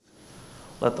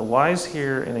Let the wise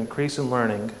hear and increase in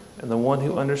learning, and the one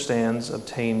who understands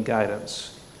obtain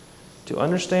guidance. To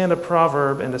understand a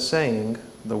proverb and a saying,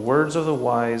 the words of the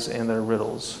wise and their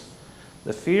riddles.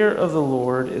 The fear of the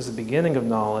Lord is the beginning of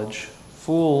knowledge.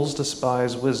 Fools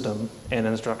despise wisdom and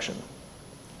instruction.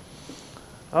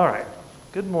 All right,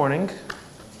 good morning.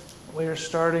 We are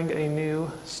starting a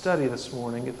new study this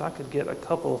morning. If I could get a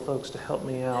couple of folks to help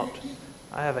me out,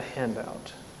 I have a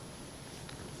handout.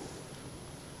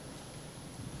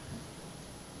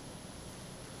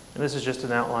 And this is just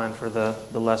an outline for the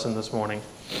lesson this morning.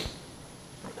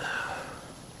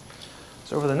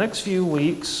 So over the next few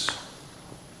weeks,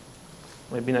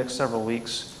 maybe next several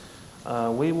weeks,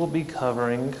 we will be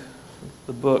covering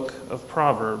the book of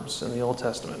Proverbs in the Old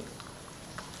Testament.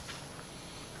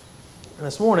 And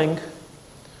this morning,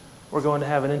 we're going to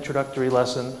have an introductory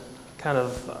lesson, kind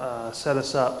of set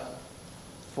us up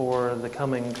for the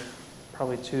coming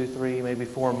probably 2, 3, maybe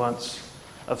 4 months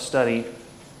of study.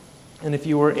 And if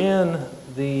you were in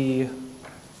the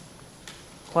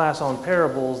class on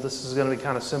parables, this is going to be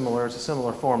kind of similar. It's a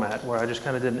similar format where I just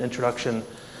kind of did an introduction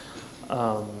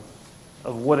of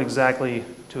what exactly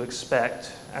to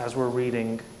expect as we're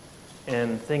reading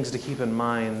and things to keep in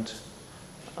mind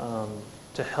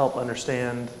to help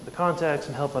understand the context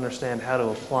and help understand how to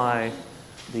apply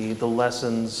the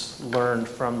lessons learned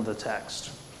from the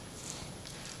text.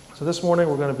 So this morning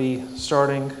we're going to be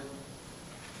starting,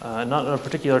 not in a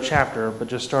particular chapter, but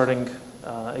just starting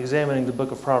examining the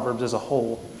book of Proverbs as a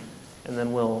whole, and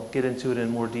then we'll get into it in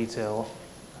more detail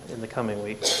in the coming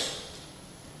weeks.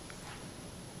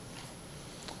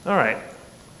 All right.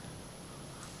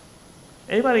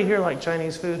 Anybody here like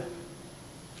Chinese food?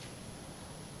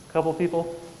 A couple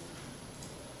people?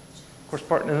 Of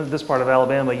course, in this part of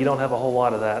Alabama, you don't have a whole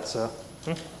lot of that, so.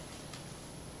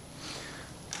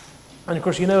 And of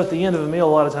course, you know at the end of a meal,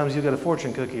 a lot of times you get a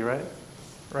fortune cookie, right?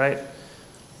 Right?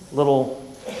 Little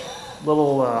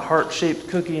heart-shaped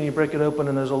cookie, and you break it open,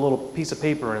 and there's a little piece of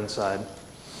paper inside.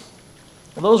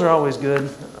 Well, those are always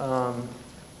good.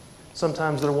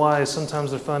 Sometimes they're wise,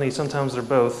 sometimes they're funny, sometimes they're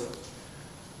both.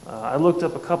 I looked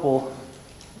up a couple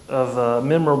of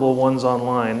memorable ones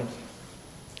online,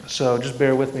 so just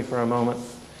bear with me for a moment.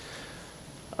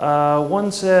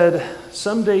 One said,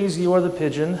 "Some days you are the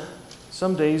pigeon,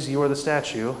 some days you are the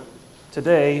statue.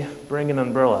 Today, bring an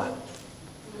umbrella."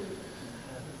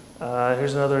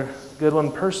 Here's another good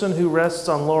one. "Person who rests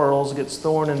on laurels gets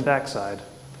thorn in backside.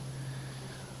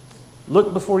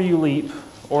 Look before you leap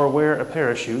or wear a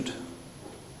parachute.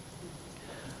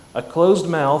 A closed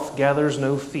mouth gathers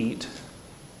no feet.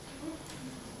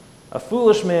 A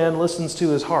foolish man listens to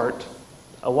his heart.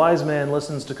 A wise man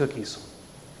listens to cookies."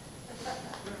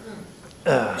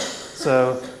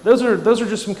 So those are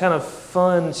just some kind of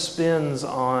fun spins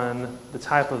on the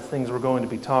type of things we're going to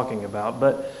be talking about.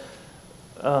 But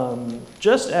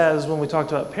just as when we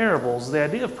talked about parables, the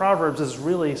idea of Proverbs is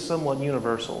really somewhat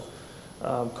universal.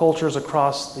 Cultures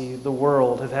across the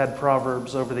world have had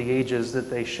proverbs over the ages that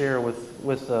they share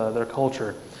with their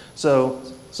culture. So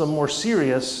some more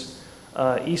serious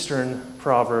Eastern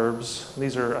proverbs,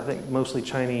 these are, I think, mostly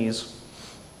Chinese.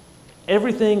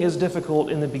 Everything is difficult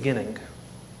in the beginning.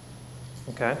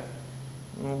 Okay?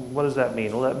 What does that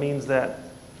mean? Well, that means that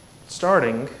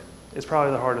starting is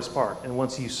probably the hardest part. And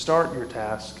once you start your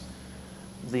task,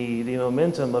 the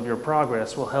momentum of your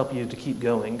progress will help you to keep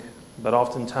going. But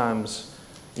oftentimes,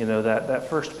 that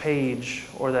first page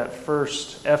or that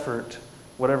first effort,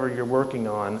 whatever you're working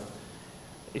on,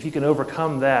 if you can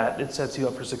overcome that, it sets you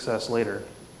up for success later.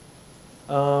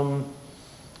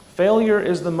 Failure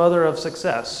is the mother of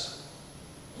success.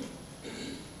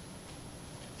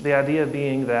 The idea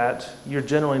being that you're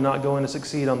generally not going to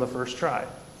succeed on the first try.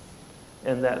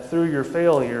 And that through your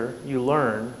failure, you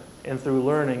learn, and through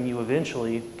learning, you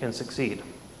eventually can succeed.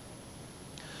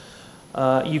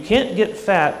 You can't get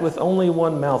fat with only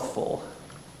one mouthful.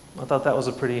 I thought that was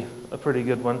a pretty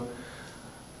good one.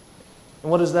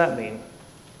 And what does that mean?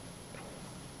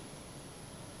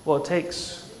 Well, it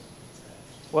takes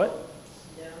what?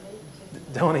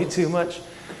 Don't eat too much.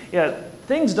 Yeah,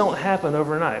 things don't happen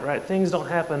overnight, right? Things don't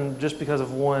happen just because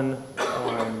of one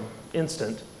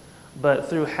instant. But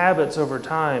through habits over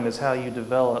time is how you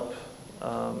develop,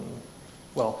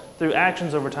 through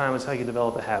actions over time is how you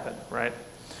develop a habit, right?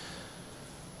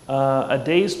 A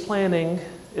day's planning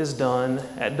is done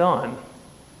at dawn.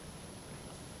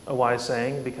 A wise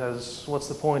saying, because what's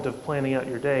the point of planning out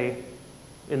your day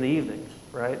in the evening,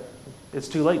 right? It's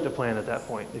too late to plan at that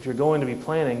point. If you're going to be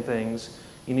planning things,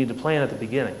 you need to plan at the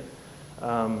beginning.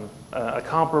 A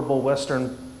comparable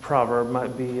Western proverb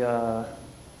might be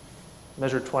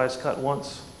measure twice, cut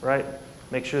once, right?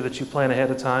 Make sure that you plan ahead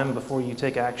of time before you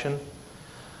take action.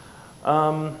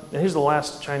 And here's the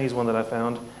last Chinese one that I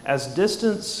found. As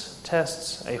distance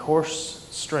tests a horse's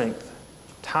strength,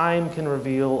 time can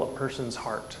reveal a person's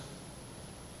heart.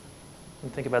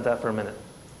 And think about that for a minute.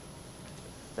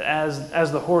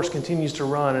 As the horse continues to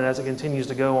run and as it continues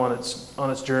to go on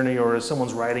its journey, or as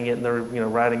someone's riding it and they're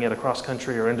riding it across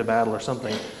country or into battle or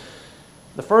something,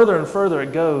 the further and further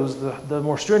it goes, the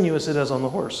more strenuous it is on the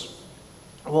horse.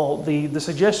 Well, the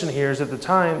suggestion here is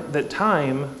that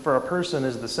time for a person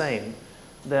is the same,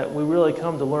 that we really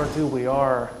come to learn who we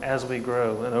are as we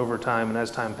grow and over time and as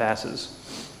time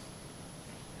passes.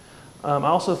 I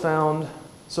also found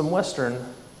some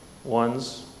Western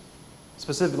ones,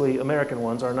 specifically American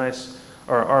ones.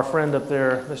 Our friend up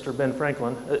there, Mr. Ben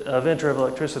Franklin, inventor of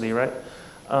electricity, right?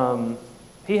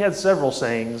 He had several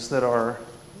sayings that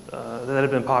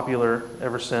have been popular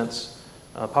ever since.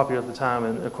 Popular at the time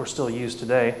and of course still used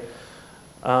today.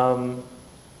 One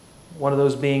of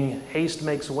those being haste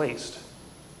makes waste.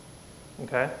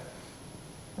 Okay?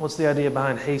 What's the idea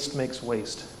behind haste makes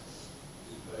waste?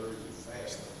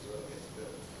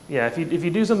 Yeah, if you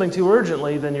do something too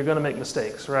urgently, then you're going to make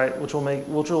mistakes, right? Which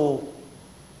will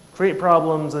create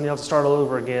problems, and you have to start all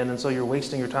over again, and so you're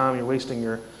wasting your time, you're wasting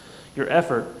your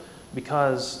effort,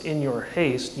 because in your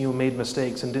haste you made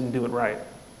mistakes and didn't do it right.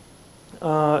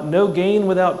 No gain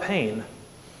without pain,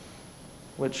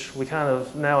 which we kind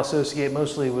of now associate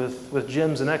mostly with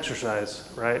gyms and exercise,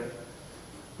 right?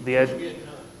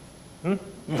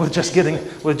 With just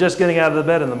getting out of the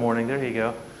bed in the morning. There you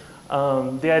go.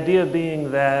 The idea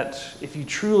being that if you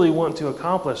truly want to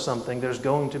accomplish something, there's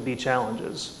going to be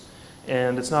challenges,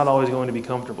 and it's not always going to be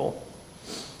comfortable.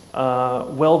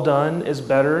 Well done is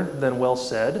better than well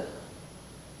said.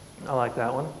 I like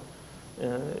that one.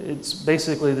 It's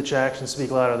basically that your actions speak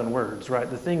louder than words, right?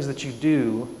 The things that you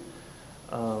do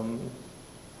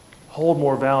hold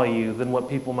more value than what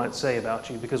people might say about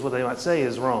you, because what they might say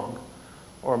is wrong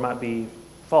or might be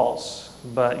false,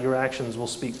 but your actions will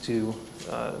speak to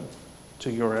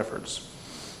your efforts.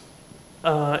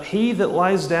 He that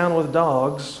lies down with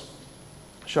dogs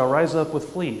shall rise up with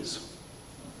fleas.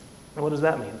 And what does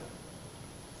that mean?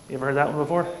 You ever heard that one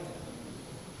before?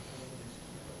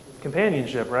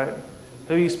 Companionship, right?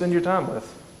 Who you spend your time with,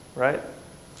 right?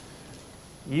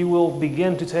 You will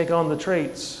begin to take on the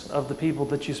traits of the people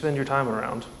that you spend your time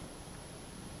around.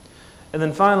 And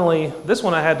then finally, this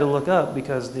one I had to look up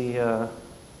because the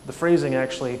phrasing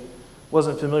actually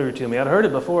wasn't familiar to me. I'd heard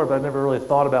it before, but I'd never really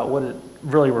thought about what it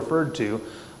really referred to.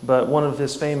 But one of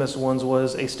his famous ones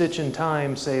was, "A stitch in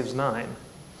time saves 9."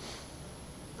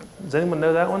 Does anyone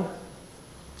know that one?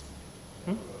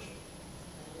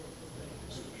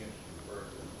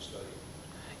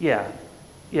 Yeah.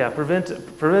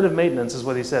 Preventive maintenance is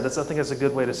what he said. I think that's a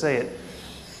good way to say it.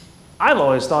 I've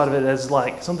always thought of it as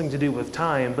like something to do with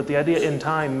time, but the idea in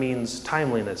time means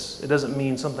timeliness. It doesn't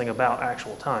mean something about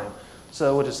actual time.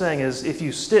 So what it's saying is, if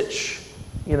you stitch,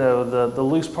 the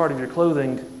loose part of your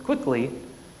clothing quickly,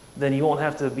 then you won't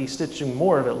have to be stitching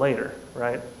more of it later,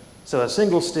 right? So a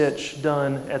single stitch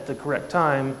done at the correct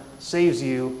time saves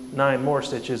you 9 more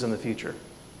stitches in the future.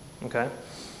 Okay?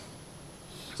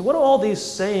 So what do all these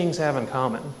sayings have in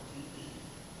common?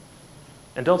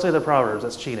 And don't say the Proverbs,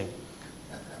 that's cheating.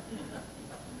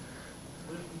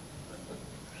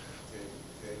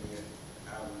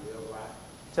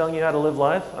 Telling you how to live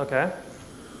life? Okay.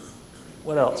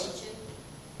 What else?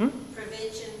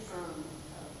 Prevention from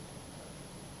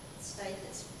a state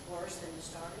that's worse than you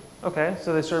started. Okay,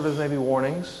 so they serve as maybe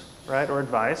warnings, right, or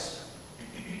advice.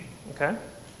 Okay.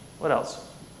 What else?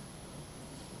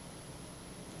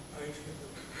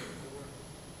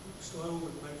 Slow and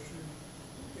make sure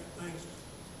you got things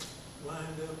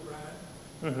lined up right.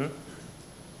 Mm-hmm.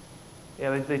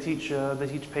 Yeah, they teach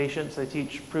patience, they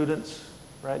teach prudence,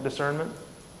 right, discernment.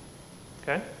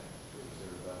 Okay.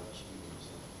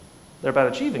 They're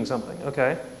about achieving something.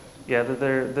 Okay. Yeah,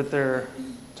 that they're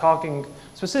talking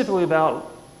specifically about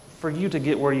for you to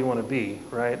get where you want to be,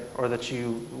 right? Or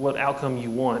what outcome you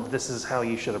want. This is how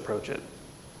you should approach it.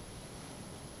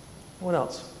 What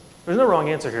else? There's no wrong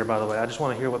answer here, by the way. I just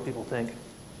want to hear what people think.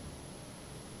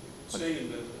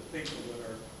 Seeing that the people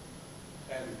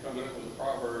that are coming up with the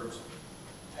Proverbs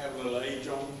have a little age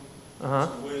on them,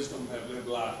 some wisdom, have lived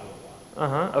life a little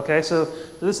while. Okay, so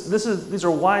these are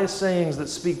wise sayings that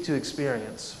speak to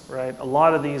experience, right? A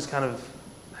lot of these kind of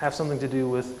have something to do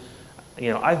with,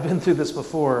 I've been through this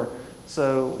before,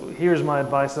 so here's my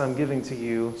advice that I'm giving to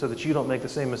you so that you don't make the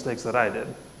same mistakes that I did,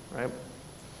 right?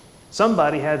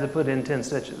 Somebody had to put in 10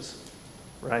 stitches,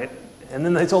 right? And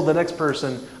then they told the next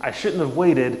person, I shouldn't have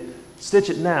waited, stitch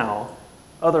it now,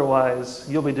 Otherwise,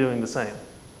 you'll be doing the same.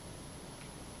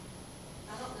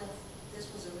 I don't know if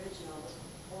this was original,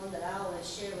 but one that I always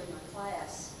share with my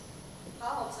class.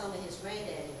 Paul told me his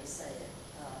granddaddy would say it.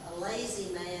 A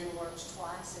lazy man works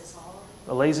twice as hard.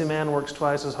 A lazy man works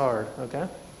twice as hard, okay?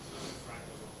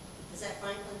 Is that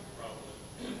Franklin?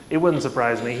 It wouldn't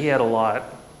surprise me. He had a lot.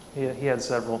 He had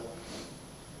several.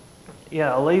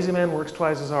 Yeah, a lazy man works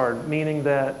twice as hard, meaning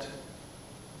that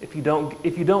if you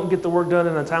don't get the work done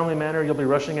in a timely manner, you'll be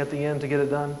rushing at the end to get it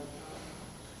done.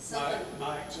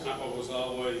 My example was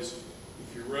always,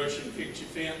 if you rush and fix your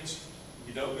fence,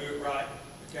 you don't do it right,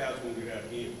 the cows won't get out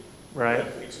again. Right. You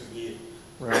gotta fix it again.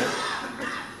 Right.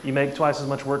 You make twice as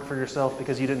much work for yourself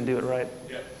because you didn't do it right.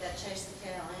 Yep. That chase the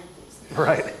cow and fix it.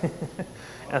 Right.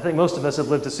 I think most of us have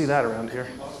lived to see that around here.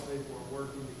 A lot of people are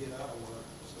working to get out of work,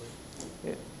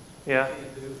 so Yeah. they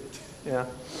can't do it. Yeah.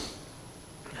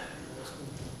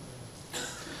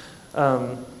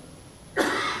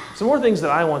 Some more things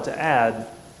that I want to add.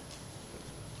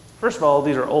 First of all,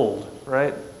 these are old,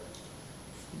 right?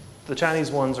 The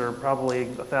Chinese ones are probably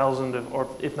 1,000 or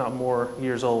if not more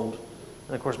years old.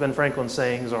 And of course, Ben Franklin's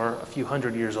sayings are a few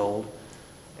hundred years old.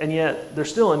 And yet, they're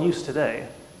still in use today,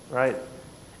 right?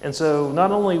 And so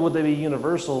not only would they be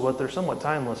universal, but they're somewhat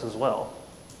timeless as well.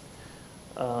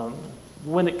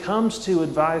 When it comes to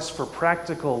advice for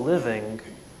practical living,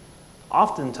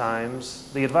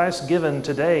 oftentimes the advice given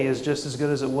today is just as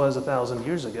good as it was 1,000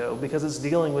 years ago because it's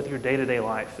dealing with your day-to-day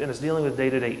life and it's dealing with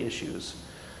day-to-day issues,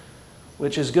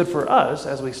 which is good for us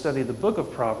as we study the book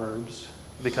of Proverbs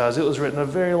because it was written a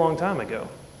very long time ago.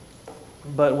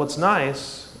 But what's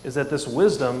nice is that this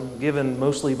wisdom given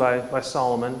mostly by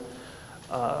Solomon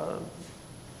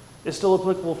is still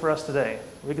applicable for us today.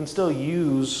 We can still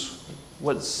use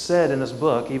what's said in this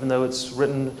book, even though it's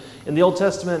written in the Old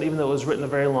Testament, even though it was written a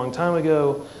very long time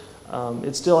ago,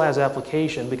 it still has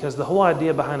application because the whole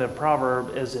idea behind a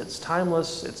proverb is it's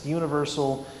timeless, it's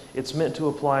universal, it's meant to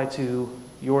apply to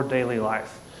your daily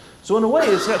life. So in a way,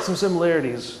 it's got some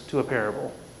similarities to a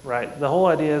parable, right? The whole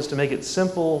idea is to make it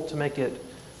simple, to make it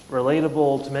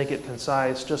relatable, to make it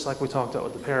concise, just like we talked about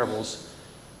with the parables.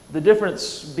 The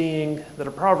difference being that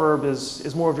a proverb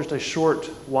is more of just a short,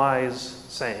 wise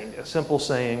saying, a simple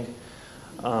saying,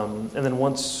 and then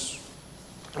once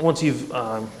you've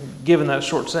given that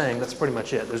short saying, that's pretty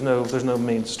much it. There's no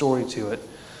main story to it.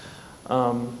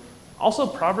 Also,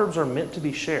 proverbs are meant to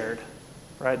be shared,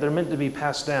 right? They're meant to be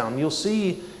passed down. You'll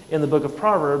see in the book of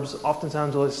Proverbs,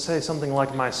 oftentimes it'll say something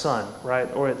like "my son,"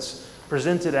 right? Or it's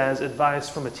presented as advice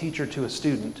from a teacher to a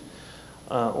student,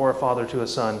 or a father to a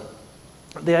son.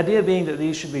 The idea being that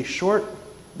these should be short,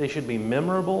 they should be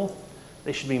memorable,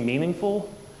 they should be meaningful,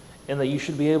 and that you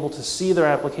should be able to see their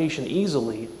application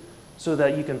easily so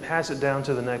that you can pass it down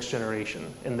to the next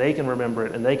generation, and they can remember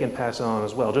it, and they can pass it on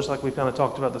as well, just like we've kind of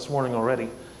talked about this morning already.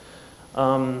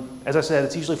 As I said,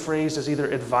 it's usually phrased as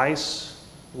either advice,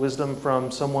 wisdom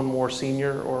from someone more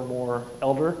senior or more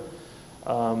elder,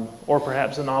 or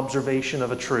perhaps an observation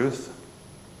of a truth.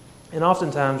 And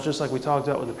oftentimes, just like we talked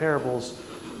about with the parables,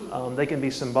 they can be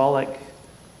symbolic,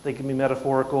 they can be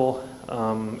metaphorical,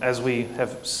 as we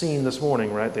have seen this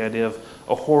morning, right? The idea of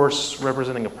a horse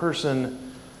representing a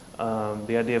person,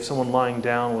 the idea of someone lying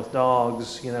down with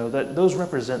dogs, those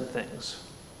represent things.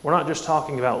 We're not just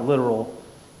talking about literal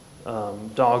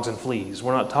dogs and fleas.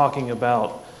 We're not talking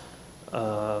about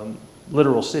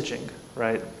literal stitching,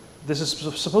 right? This is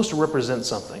supposed to represent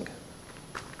something.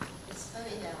 It's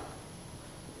funny how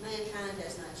mankind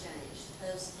has not changed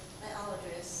because they all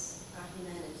address our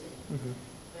humanity. Mm-hmm.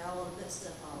 We all want to put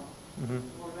stuff on. Mm-hmm.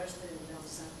 We want to rush through and build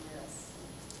something else.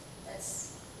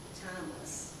 That's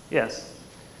timeless. Yes.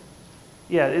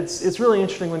 Yeah, it's really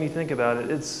interesting when you think about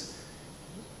it. It's,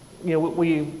 and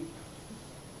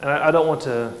I don't want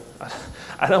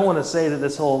to say that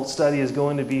this whole study is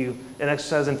going to be an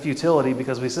exercise in futility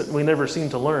because we never seem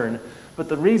to learn. But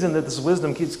the reason that this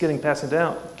wisdom keeps getting passed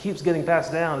down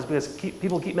is because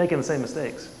people keep making the same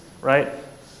mistakes, right?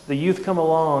 The youth come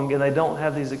along and they don't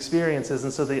have these experiences,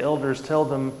 and so the elders tell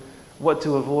them what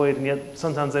to avoid, and yet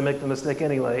sometimes they make the mistake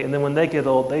anyway. And then when they get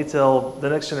old, they tell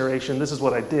the next generation, "This is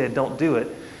what I did. Don't do it.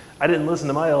 I didn't listen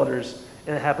to my elders,"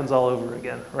 and it happens all over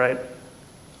again, right?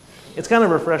 It's kind of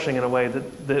refreshing in a way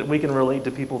that we can relate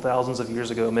to people thousands of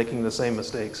years ago making the same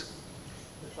mistakes.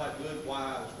 It's like good,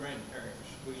 wise grandparents.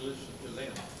 We listen to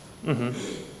them.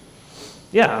 Mm-hmm.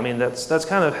 Yeah, I mean, that's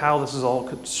kind of how this is all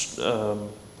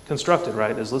constructed,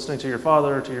 right? Is listening to your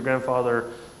father, to your grandfather,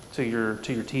 to your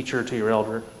teacher, to your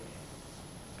elder.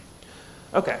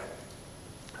 Okay,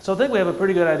 so I think we have a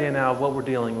pretty good idea now of what we're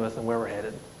dealing with and where we're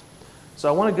headed. So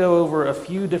I want to go over a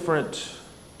few different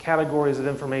categories of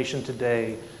information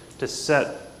today to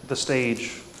set the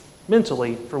stage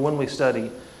mentally for when we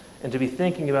study and to be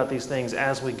thinking about these things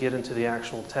as we get into the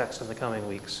actual text in the coming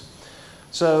weeks.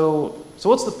 So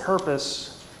what's the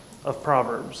purpose of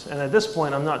Proverbs? And at this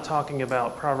point, I'm not talking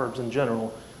about Proverbs in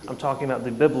general. I'm talking about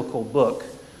the biblical book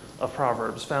of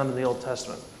Proverbs found in the Old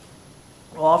Testament.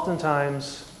 Well,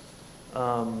 oftentimes,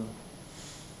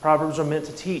 Proverbs are meant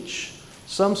to teach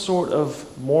some sort of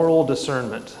moral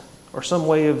discernment or some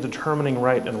way of determining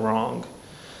right and wrong.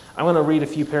 I'm going to read a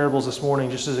few parables this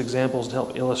morning just as examples to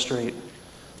help illustrate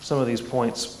some of these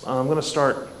points. I'm going to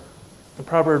start in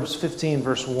Proverbs 15,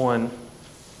 verse 1.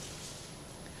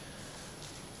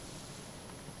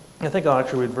 I think I'll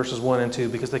actually read verses 1 and 2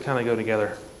 because they kind of go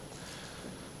together.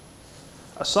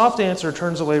 A soft answer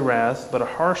turns away wrath, but a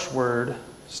harsh word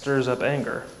stirs up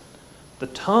anger. The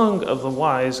tongue of the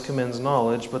wise commends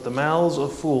knowledge, but the mouths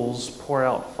of fools pour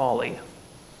out folly.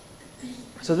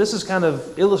 So this is kind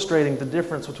of illustrating the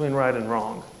difference between right and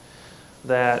wrong.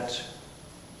 That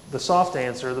the soft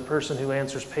answer, the person who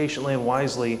answers patiently and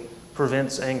wisely,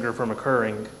 prevents anger from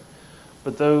occurring.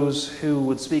 But those who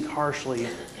would speak harshly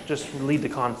just lead to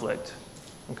conflict.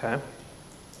 Okay?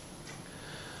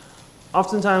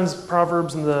 Oftentimes,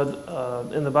 Proverbs in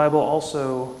the Bible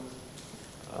also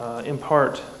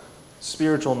impart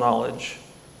spiritual knowledge.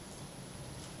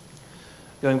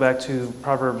 Going back to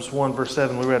Proverbs 1, verse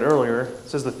 7 we read earlier, it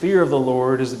says, "The fear of the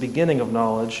Lord is the beginning of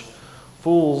knowledge.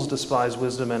 Fools despise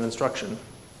wisdom and instruction."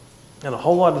 And a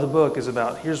whole lot of the book is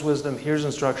about, here's wisdom, here's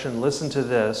instruction, listen to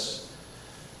this,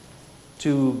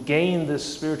 to gain this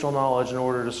spiritual knowledge in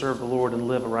order to serve the Lord and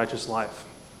live a righteous life.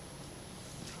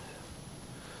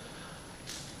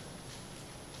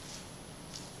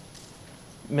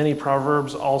 Many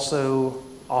Proverbs also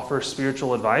offer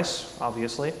spiritual advice,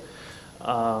 obviously.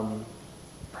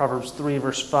 Proverbs 3,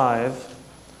 verse 5,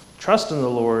 "Trust in the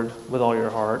Lord with all your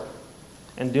heart,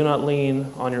 and do not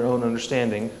lean on your own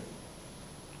understanding."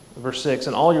 Verse 6,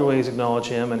 "In all your ways acknowledge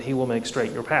him, and he will make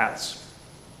straight your paths."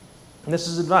 And this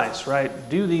is advice, right?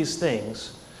 Do these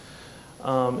things,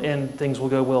 and things will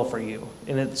go well for you.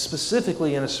 And it's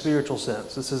specifically in a spiritual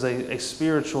sense. This is a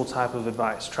spiritual type of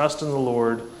advice. Trust in the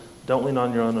Lord. Don't lean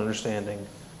on your own understanding,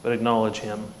 but acknowledge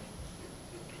him.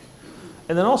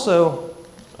 And then also,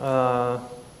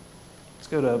 let's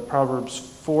go to Proverbs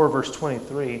 4, verse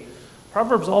 23.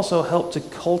 Proverbs also help to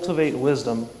cultivate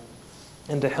wisdom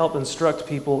and to help instruct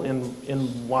people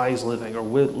in wise living or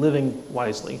living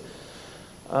wisely.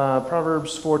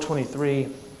 Proverbs 4:23,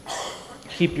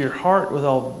 "Keep your heart with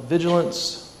all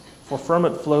vigilance, for from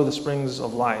it flow the springs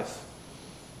of life."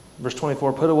 Verse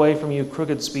 24, "Put away from you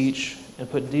crooked speech, and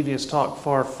put devious talk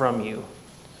far from you."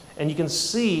 And you can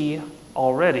see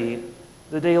already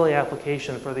the daily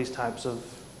application for these types of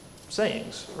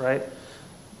sayings, right?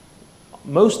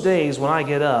 Most days when I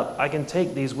get up, I can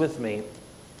take these with me,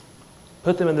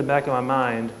 put them in the back of my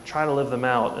mind, try to live them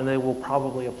out, and they will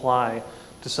probably apply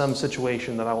to some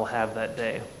situation that I will have that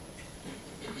day.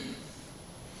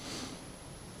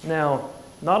 Now,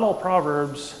 not all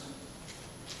Proverbs,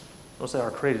 let's say,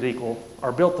 are created equal,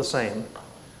 are built the same.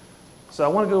 So I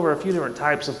want to go over a few different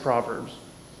types of Proverbs,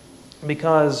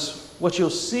 because what you'll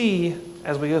see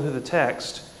as we go through the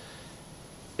text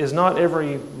is not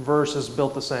every verse is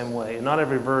built the same way, and not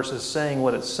every verse is saying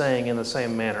what it's saying in the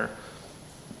same manner.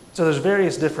 So there's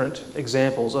various different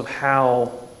examples of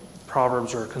how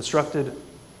Proverbs are constructed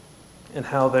and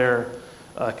how they're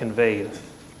conveyed.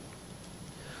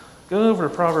 Go over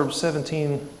to Proverbs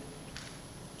 17,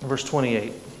 verse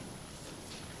 28.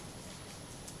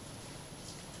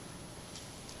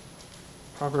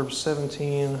 Proverbs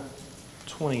 17,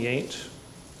 28.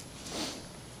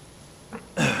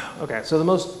 Okay, so the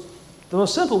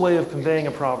most simple way of conveying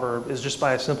a proverb is just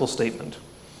by a simple statement.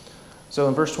 So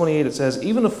in verse 28 it says,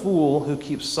 "Even a fool who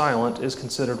keeps silent is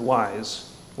considered wise.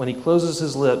 When he closes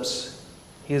his lips,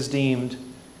 he is deemed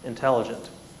intelligent."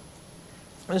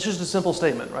 And it's just a simple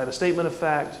statement, right? A statement of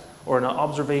fact or an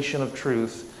observation of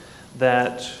truth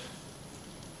that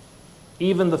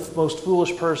even the most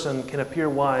foolish person can appear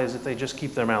wise if they just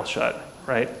keep their mouth shut,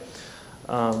 right?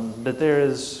 That there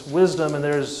is wisdom and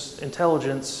there's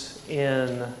intelligence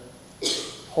in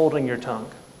holding your tongue.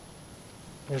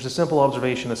 There's a simple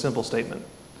observation, a simple statement.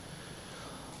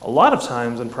 A lot of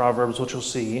times in Proverbs, what you'll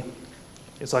see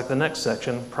is like the next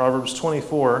section, Proverbs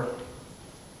 24,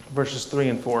 verses 3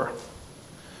 and 4.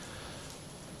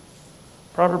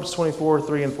 Proverbs 24,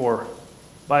 3 and 4.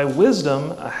 "By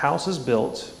wisdom a house is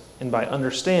built, and by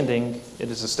understanding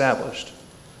it is established.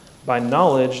 By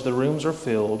knowledge the rooms are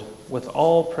filled with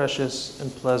all precious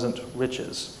and pleasant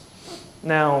riches."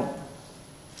 Now,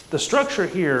 the structure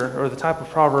here, or the type of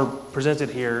proverb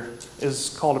presented here, is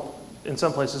called in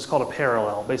some places it's called a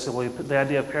parallel. Basically, the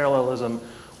idea of parallelism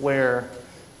where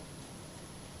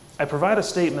I provide a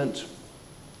statement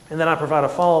and then I provide a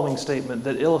following statement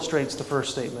that illustrates the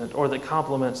first statement or that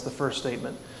complements the first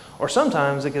statement. Or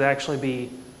sometimes it could actually be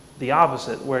the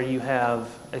opposite, where you have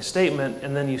a statement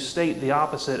and then you state the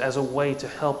opposite as a way to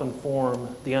help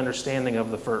inform the understanding of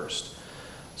the first.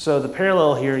 So the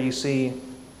parallel here you see,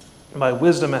 by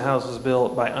wisdom a house is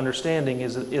built, by understanding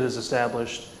it is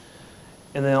established.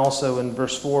 And then also in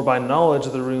verse 4, by knowledge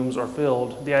the rooms are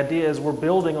filled. The idea is we're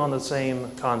building on the same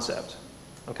concept.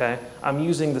 Okay? I'm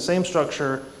using the same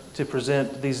structure to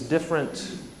present these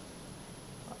different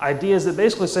ideas that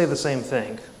basically say the same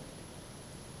thing.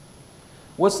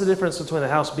 What's the difference between a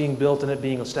house being built and it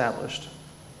being established?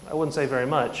 I wouldn't say very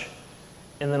much.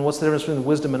 And then what's the difference between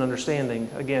wisdom and understanding?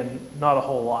 Again, not a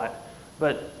whole lot.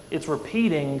 But it's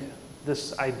repeating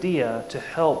this idea to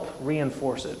help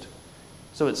reinforce it.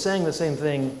 So it's saying the same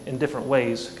thing in different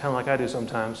ways, kind of like I do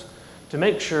sometimes, to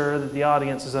make sure that the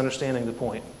audience is understanding the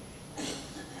point.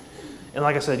 And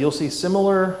like I said, you'll see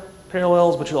similar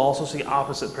parallels, but you'll also see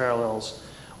opposite parallels,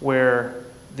 where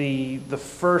the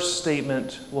first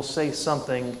statement will say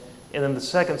something, and then the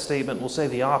second statement will say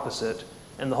the opposite.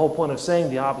 And the whole point of saying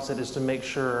the opposite is to make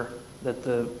sure that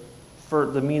the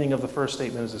meaning of the first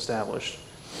statement is established.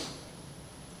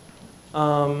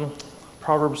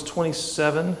 Proverbs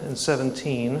 27 and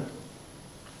 17.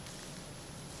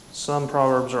 Some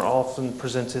proverbs are often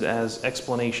presented as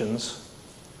explanations.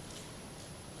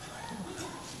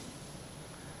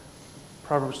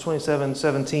 Proverbs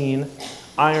 27:17,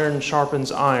 iron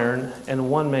sharpens iron, and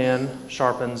one man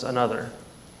sharpens another.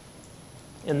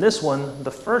 In this one,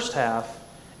 the first half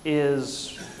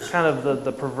is kind of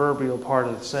the proverbial part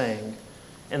of the saying,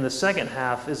 and the second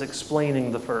half is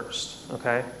explaining the first,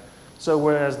 okay? So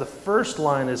whereas the first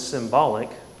line is symbolic,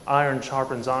 iron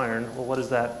sharpens iron, well, what does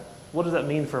that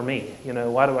mean for me?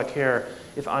 Why do I care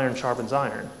if iron sharpens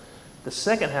iron? The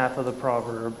second half of the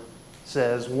proverb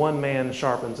says one man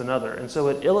sharpens another. And so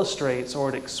it illustrates or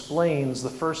it explains the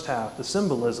first half, the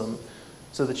symbolism,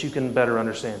 so that you can better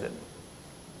understand it.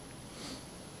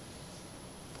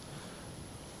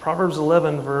 Proverbs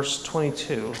 11, verse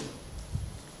 22.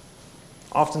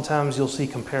 Oftentimes you'll see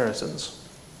comparisons.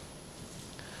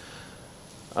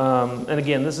 And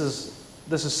again, this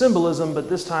is symbolism, but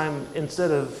this time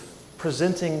instead of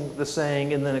presenting the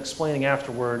saying and then explaining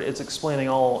afterward, it's explaining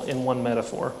all in one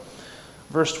metaphor.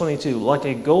 Verse 22, like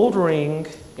a gold ring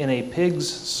in a pig's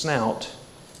snout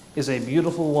is a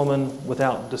beautiful woman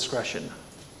without discretion.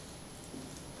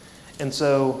 And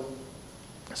so,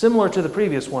 similar to the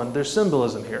previous one, there's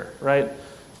symbolism here, right?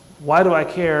 Why do I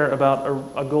care about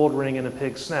a gold ring in a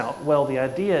pig's snout? Well, the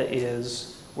idea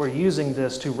is we're using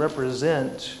this to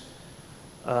represent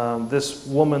this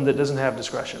woman that doesn't have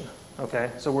discretion,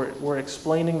 okay? So we're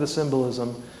explaining the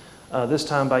symbolism, this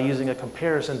time by using a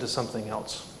comparison to something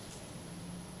else.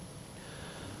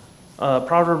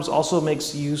 Proverbs also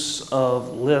makes use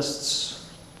of lists.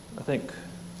 I think,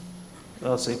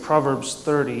 Proverbs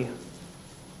 30,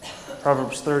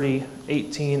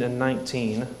 18 and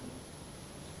 19. It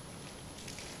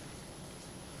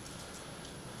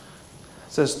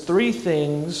says, 3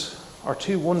 things are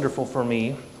too wonderful for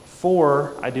me,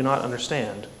 4 I do not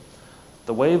understand.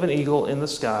 The way of an eagle in the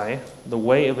sky, the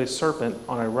way of a serpent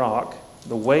on a rock,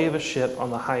 the way of a ship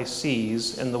on the high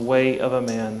seas, and the way of a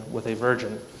man with a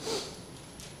virgin.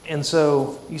 And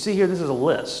so you see here, this is a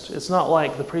list. It's not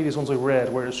like the previous ones we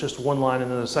read where it's just one line and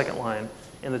then the second line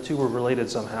and the two were related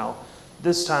somehow.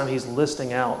 This time he's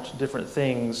listing out different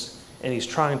things and he's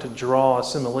trying to draw a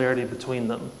similarity between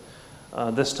them.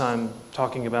 This time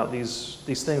talking about these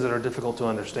things that are difficult to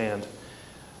understand.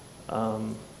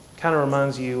 Kind of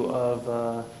reminds you of,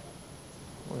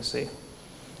 let me see.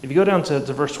 If you go down to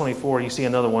verse 24, you see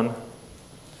another one.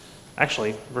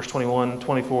 Actually, verse 21,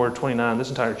 24, 29, this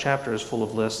entire chapter is full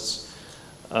of lists.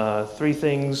 3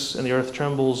 things, and the earth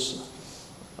trembles.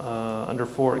 Under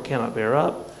 4, it cannot bear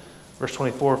up. Verse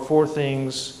 24, 4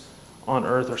 things on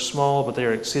earth are small, but they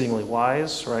are exceedingly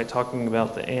wise, right? Talking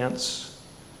about the ants.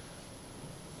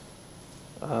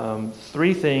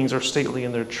 3 things are stately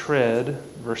in their tread.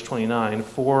 Verse 29,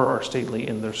 4 are stately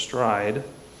in their stride.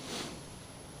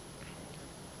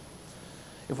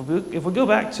 If we go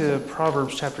back to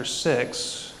Proverbs chapter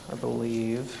 6, I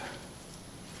believe.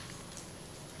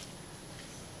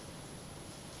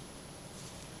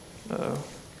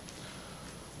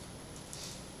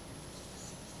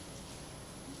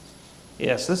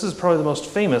 Yes, this is probably the most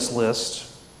famous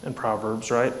list in Proverbs,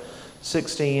 right?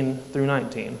 16 through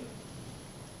 19.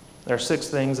 There are 6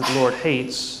 things that the Lord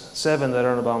hates, 7 that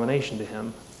are an abomination to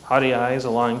him. Haughty eyes, a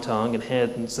lying tongue, and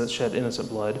hands that shed innocent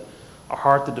blood, a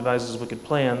heart that devises wicked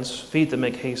plans, feet that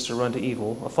make haste to run to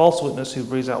evil, a false witness who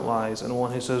breathes out lies, and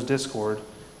one who sows discord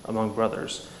among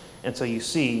brothers. And so you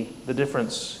see the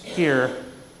difference here,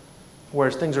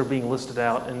 whereas things are being listed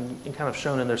out and kind of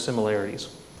shown in their similarities.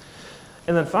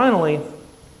 And then finally,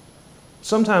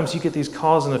 sometimes you get these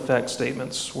cause and effect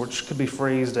statements, which could be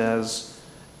phrased as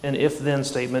an if-then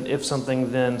statement. If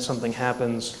something, then something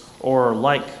happens, or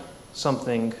like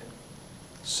something,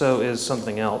 so is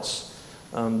something else.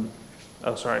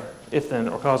 If-then,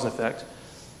 or cause and effect.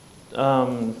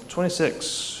 Proverbs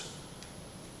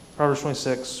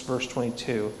 26, verse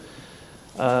 22.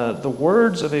 The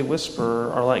words of a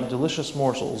whisperer are like delicious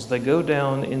morsels. They go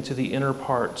down into the inner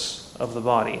parts of the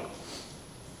body.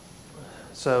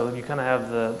 So you kind of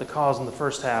have the cause in the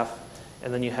first half,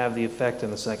 and then you have the effect in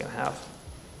the second half.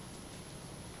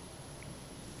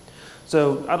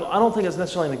 So I don't think it's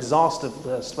necessarily an exhaustive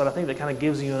list, but I think that kind of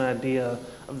gives you an idea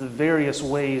of the various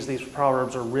ways these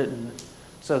proverbs are written,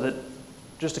 so that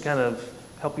just to kind of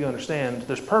help you understand,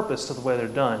 there's purpose to the way they're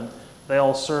done. They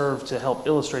all serve to help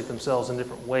illustrate themselves in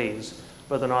different ways,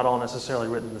 but they're not all necessarily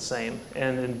written the same.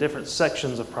 And in different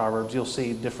sections of Proverbs, you'll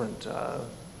see different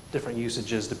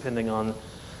usages depending on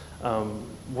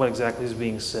what exactly is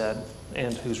being said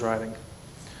and who's writing.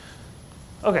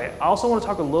 Okay, I also want to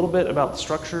talk a little bit about the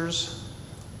structures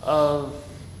of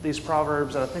these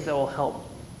proverbs, and I think that will help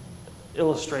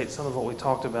illustrate some of what we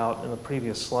talked about in the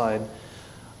previous slide.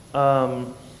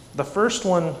 The first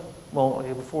one,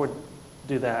 before we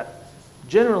do that,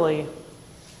 generally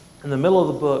in the middle of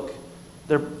the book,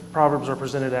 their proverbs are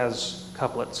presented as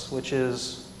couplets, which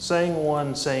is saying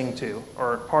one, saying two,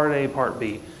 or part A, part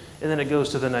B, and then it goes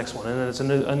to the next one, and then it's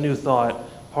a new thought,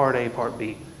 part A, part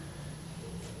B.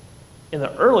 In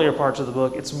the earlier parts of the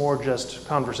book, it's more just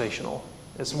conversational.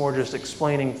 It's more just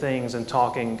explaining things and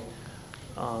talking,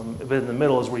 but in the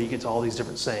middle is where you get to all these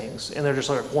different sayings, and they're just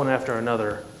like one after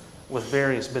another with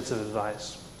various bits of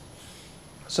advice.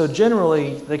 So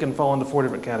generally, they can fall into 4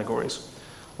 different categories.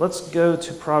 Let's go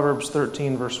to Proverbs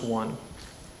 13, verse 1.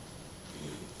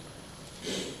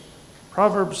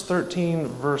 Proverbs 13,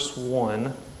 verse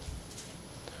 1.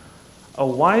 A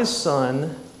wise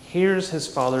son hears his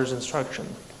father's instruction,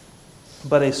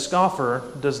 but a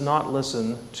scoffer does not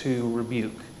listen to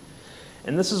rebuke.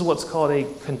 And this is what's called a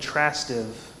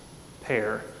contrastive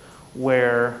pair,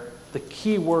 where the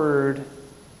key word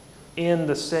in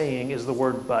the saying is the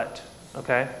word but.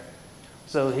 Okay?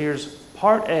 So here's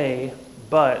part A,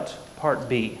 but part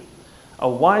B. A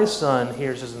wise son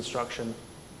hears his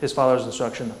father's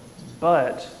instruction,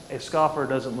 but a scoffer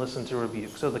doesn't listen to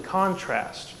rebuke. So the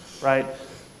contrast, right?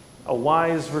 A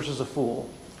wise versus a fool,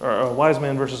 or a wise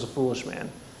man versus a foolish man.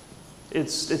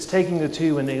 It's taking the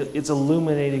two and it's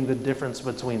illuminating the difference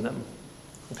between them.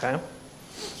 Okay?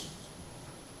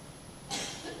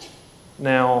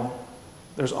 Now,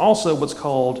 there's also what's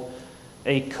called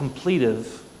a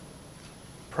completive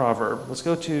proverb. Let's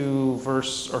go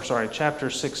to chapter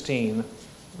 16,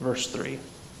 verse 3.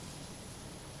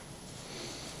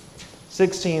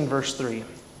 16, verse 3.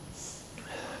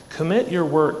 Commit your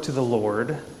work to the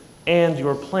Lord, and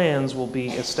your plans will be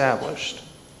established.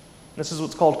 This is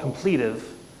what's called completive,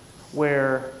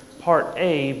 where part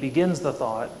A begins the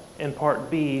thought and part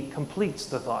B completes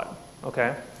the thought.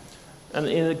 Okay? And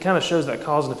it kind of shows that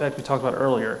cause and effect we talked about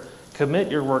earlier.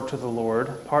 Commit your work to the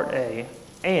Lord, part A,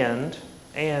 and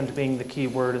being the key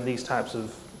word in these types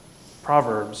of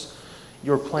proverbs,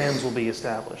 your plans will be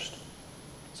established.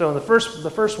 So in the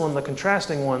first one, the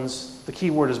contrasting ones, the key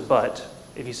word is but.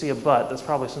 If you see a but, that's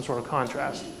probably some sort of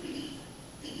contrast.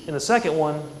 In the second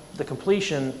one, the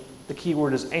completion, the key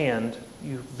word is and.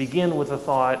 You begin with a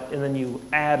thought, and then you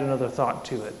add another thought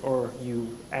to it, or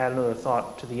you add another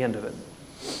thought to the end of it.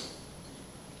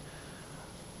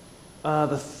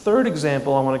 The third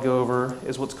example I want to go over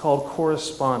is what's called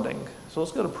corresponding. So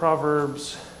let's go to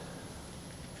Proverbs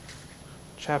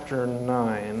chapter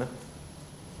 9.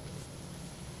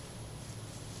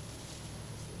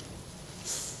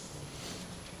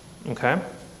 Okay.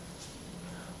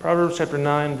 Proverbs chapter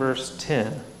 9, verse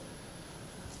 10.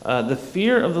 The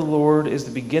fear of the Lord is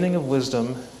the beginning of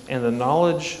wisdom, and the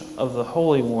knowledge of the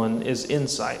Holy One is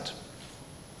insight.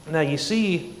 Now you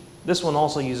see, this one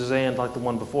also uses and like the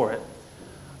one before it.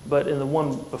 But in the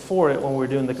one before it, when we were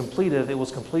doing the completive, it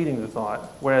was completing the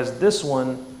thought. Whereas this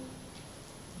one,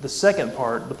 the second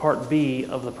part, the part B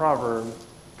of the proverb,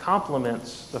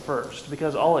 complements the first,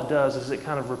 because all it does is it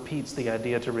kind of repeats the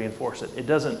idea to reinforce it. It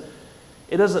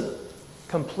doesn't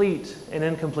complete an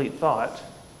incomplete thought.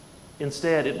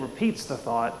 Instead, it repeats the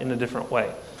thought in a different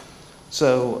way.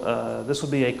 So this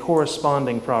would be a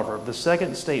corresponding proverb. The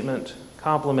second statement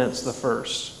complements the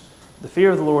first. The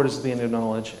fear of the Lord is the beginning of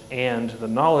knowledge, and the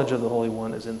knowledge of the Holy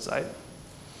One is insight.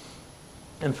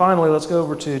 And finally, let's go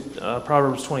over to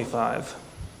Proverbs 25.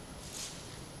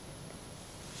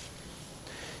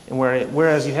 And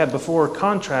whereas you had before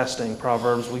contrasting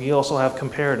Proverbs, we also have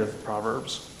comparative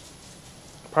Proverbs.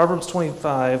 Proverbs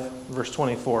 25, verse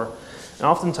 24. And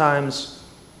oftentimes,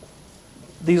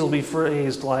 these will be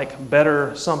phrased like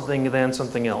better something than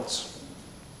something else,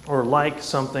 or like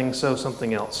something, so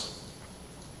something else.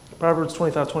 Proverbs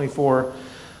 25:24,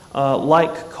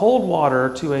 like cold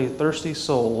water to a thirsty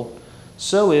soul,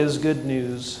 so is good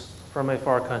news from a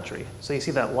far country. So you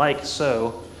see that like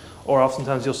so, or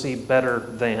oftentimes you'll see better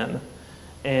than.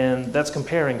 And that's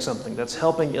comparing something. That's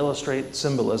helping illustrate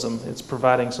symbolism. It's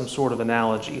providing some sort of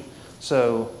analogy.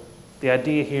 So the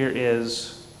idea here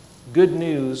is good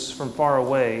news from far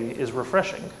away is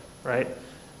refreshing, right?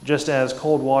 Just as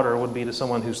cold water would be to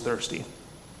someone who's thirsty.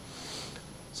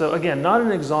 So again, not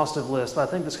an exhaustive list, but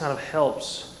I think this kind of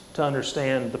helps to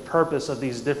understand the purpose of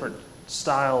these different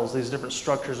styles, these different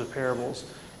structures of parables,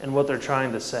 and what they're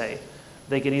trying to say.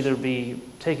 They could either be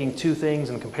taking two things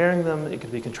and comparing them, it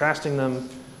could be contrasting them,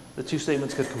 the two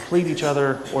statements could complete each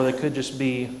other, or they could just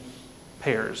be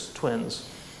pairs, twins.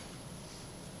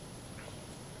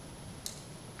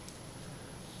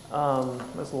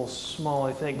 That's a little small,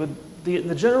 I think, but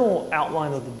the general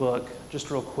outline of the book,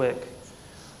 just real quick,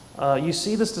 you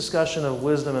see this discussion of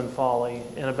wisdom and folly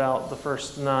in about the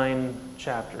first 9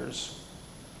 chapters.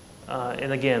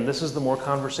 And again, this is the more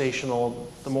conversational,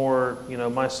 the more,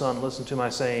 my son, listen to my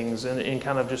sayings, and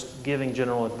kind of just giving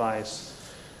general advice.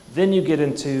 Then you get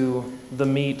into the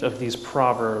meat of these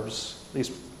proverbs,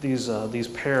 these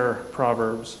pair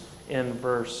proverbs in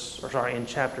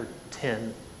chapter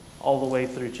 10, all the way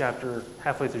through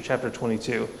halfway through chapter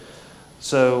 22.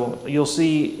 So you'll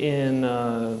see in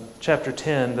chapter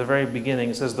 10, the very beginning,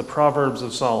 it says the Proverbs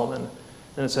of Solomon.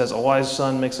 And it says, a wise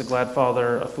son makes a glad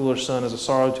father, a foolish son is a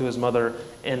sorrow to his mother,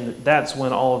 and that's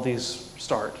when all of these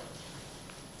start.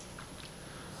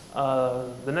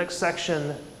 The next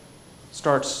section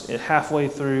starts halfway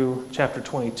through chapter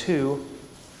 22,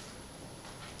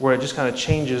 where it just kind of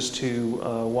changes to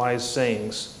wise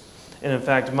sayings. And in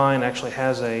fact, mine actually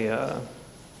has a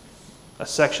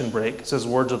section break. It says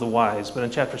words of the wise, but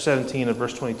in chapter 17 of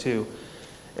verse 22,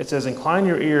 it says, incline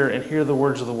your ear and hear the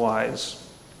words of the wise.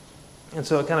 And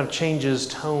so it kind of changes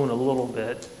tone a little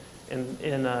bit in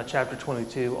chapter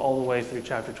 22 all the way through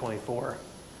chapter 24.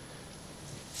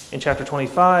 In chapter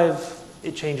 25,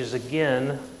 it changes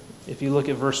again. If you look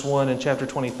at verse 1 in chapter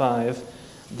 25,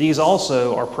 these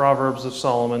also are Proverbs of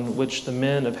Solomon, which the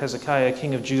men of Hezekiah,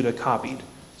 king of Judah, copied.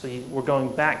 So we're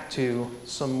going back to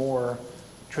some more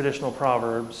traditional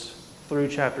Proverbs through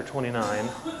chapter 29.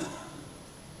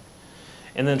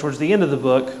 And then towards the end of the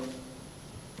book,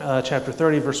 chapter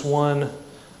 30, verse 1,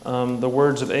 the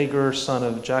words of Agur, son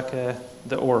of Jakeh,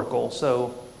 the oracle.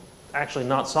 So actually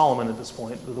not Solomon at this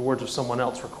point, but the words of someone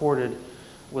else recorded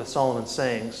with Solomon's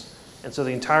sayings. And so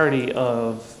the entirety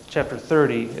of chapter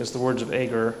 30 is the words of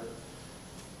Agur.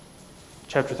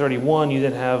 Chapter 31, you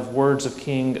then have words of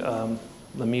King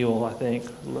Lemuel, I think,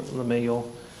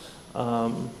 Lemuel,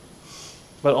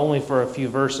 but only for a few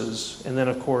verses. And then,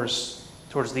 of course,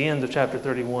 towards the end of chapter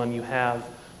 31, you have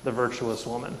the virtuous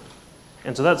woman.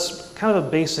 And so that's kind of a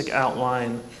basic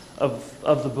outline of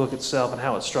the book itself and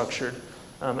how it's structured.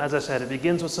 As I said, it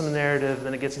begins with some narrative,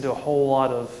 then it gets into a whole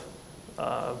lot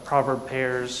of proverb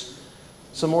pairs,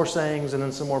 some more sayings, and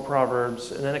then some more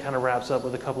proverbs, and then it kind of wraps up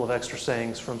with a couple of extra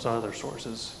sayings from some other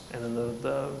sources, and then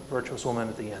the virtuous woman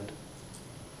at the end.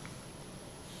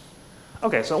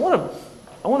 Okay, so I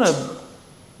want to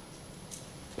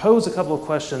pose a couple of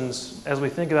questions as we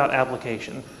think about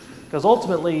application, because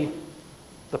ultimately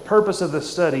the purpose of this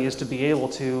study is to be able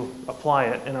to apply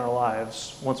it in our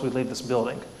lives once we leave this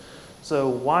building. So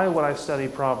why would I study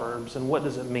Proverbs, and what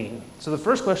does it mean? So the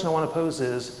first question I want to pose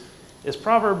is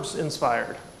Proverbs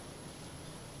inspired?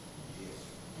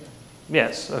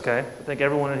 Yes, okay. I think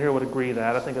everyone in here would agree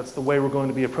that. I think that's the way we're going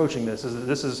to be approaching this, is that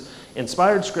this is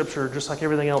inspired scripture just like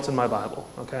everything else in my Bible,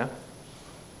 okay?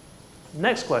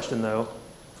 Next question, though,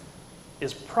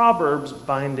 is Proverbs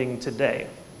binding today?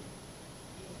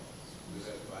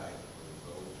 Good advice for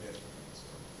the Old Testament.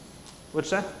 What's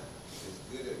that? It's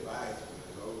good advice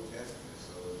for the Old Testament,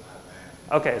 so it's not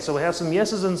bad. Okay, so we have some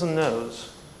yeses and some nos.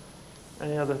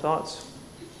 Any other thoughts?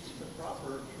 The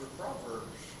Proverbs are Proverbs.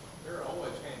 They're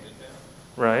always handed down.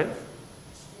 Right.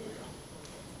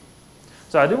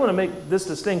 So I do want to make this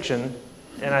distinction,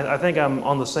 and I think I'm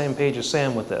on the same page as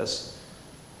Sam with this.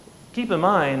 Keep in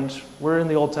mind, we're in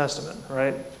the Old Testament,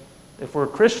 right? If we're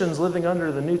Christians living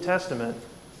under the New Testament,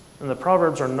 and the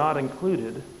Proverbs are not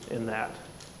included in that.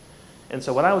 And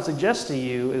so what I would suggest to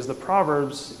you is the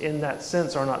Proverbs, in that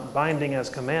sense, are not binding as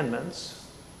commandments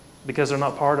because they're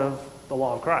not part of the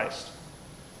law of Christ.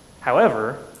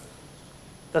 However,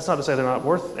 that's not to say they're not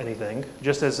worth anything,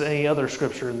 just as any other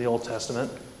scripture in the Old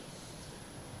Testament.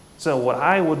 So what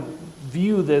I would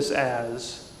view this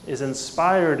as is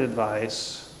inspired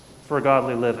advice for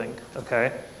godly living,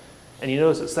 okay? And you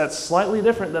notice that's slightly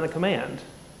different than a command.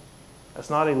 That's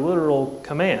not a literal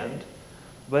command,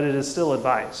 but it is still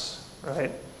advice,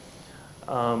 right?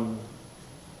 Well,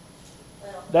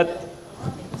 that- you know, a lot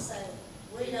of people say,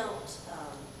 we don't,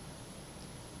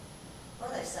 what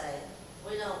do they say?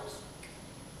 We don't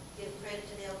give credit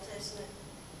to the Old Testament.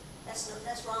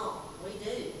 That's wrong. We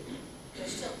do.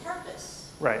 There's still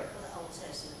purpose Right, for the Old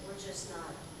Testament. We're just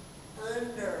not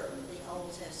under the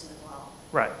Old Testament law.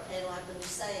 right. And like when you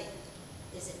say,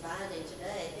 is it binding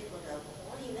today? People go, well,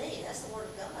 what do you mean? That's the Word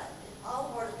of God. All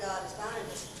the Word of God is binding.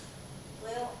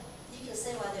 Well, you can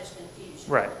see why there's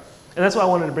confusion. Right. And that's what I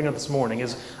wanted to bring up this morning,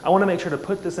 is I want to make sure to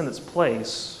put this in its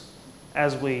place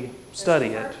as we study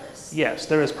it. Purpose. Yes,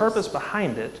 there is purpose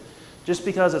behind it. Just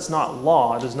because it's not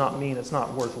law does not mean it's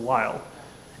not worthwhile.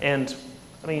 And,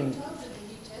 I mean, We're told in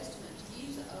the New Testament to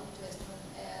use the Old Testament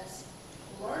as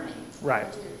learning Right.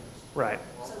 materials. right,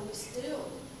 So we still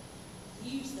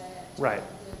use that to Right.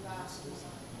 give the advice to us.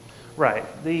 right.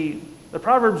 The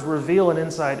Proverbs reveal an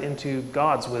insight into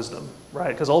God's wisdom, right?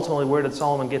 Because ultimately, where did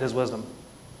Solomon get his wisdom?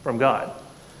 From God.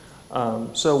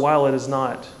 So while it is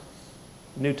not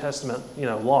New Testament,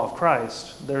 law of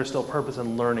Christ, there is still purpose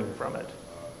in learning from it.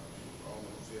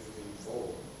 Romans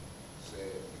 15:4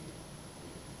 said,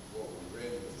 what we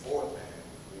read beforehand,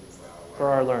 we read For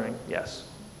our learning, yes.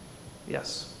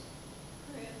 Yes.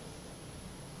 In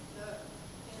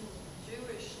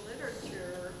Jewish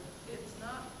literature, it's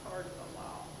not part of the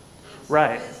law. It's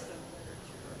Right. wisdom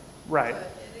literature. Right.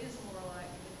 But it is more like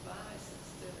advice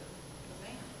instead of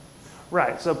command.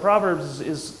 Right. So Proverbs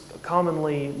is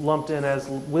commonly lumped in as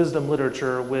wisdom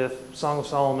literature with Song of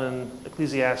Solomon,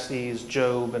 Ecclesiastes,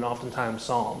 Job, and oftentimes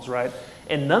Psalms, right?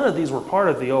 And none of these were part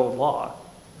of the old law,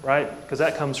 right? Because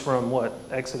that comes from what?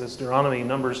 Exodus, Deuteronomy,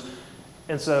 Numbers.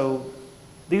 And so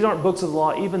these aren't books of the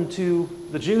law even to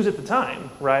the Jews at the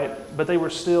time, right? But they were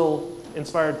still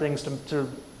inspired things to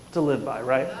live by,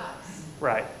 right?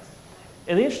 Right.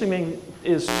 And the interesting thing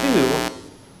is, too,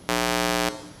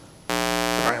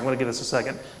 sorry, I'm going to give this a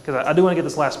second, because I do want to get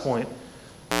this last point.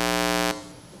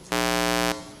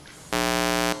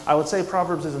 I would say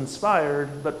Proverbs is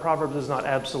inspired, but Proverbs is not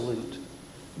absolute.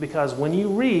 Because when you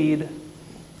read,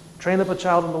 train up a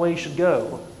child in the way he should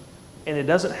go, and it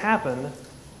doesn't happen,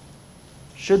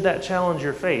 should that challenge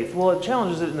your faith? Well, it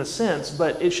challenges it in a sense,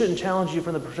 but it shouldn't challenge you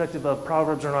from the perspective of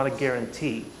Proverbs are not a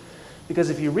guarantee. Because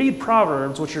if you read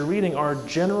Proverbs, what you're reading are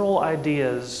general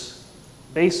ideas,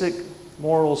 basic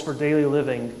morals for daily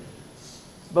living.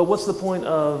 But what's the point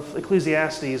of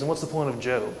Ecclesiastes and what's the point of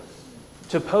Job?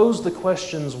 To pose the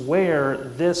questions where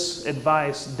this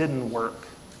advice didn't work,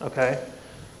 okay?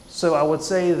 So I would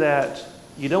say that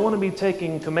you don't want to be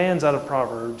taking commands out of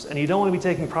Proverbs, and you don't want to be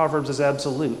taking Proverbs as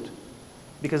absolute,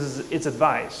 because it's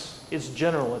advice. It's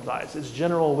general advice. It's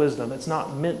general wisdom. It's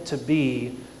not meant to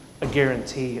be a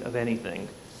guarantee of anything.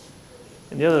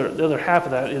 And the other half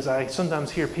of that is I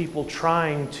sometimes hear people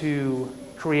trying to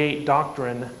create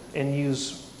doctrine and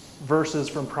use verses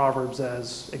from Proverbs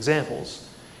as examples.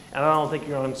 And I don't think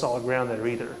you're on solid ground there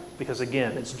either. Because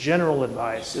again, it's general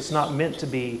advice. It's not meant to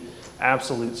be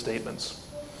absolute statements.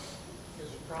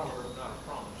 It's a proverb, not a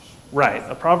promise. Right.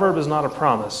 A proverb is not a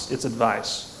promise. It's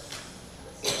advice.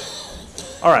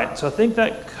 All right. So I think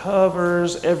that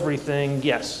covers everything.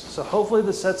 Yes. So hopefully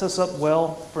this sets us up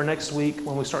well for next week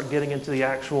when we start getting into the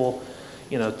actual,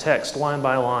 text line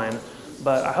by line.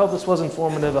 But I hope this was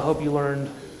informative. I hope you learned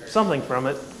something from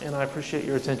it. And I appreciate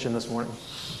your attention this morning.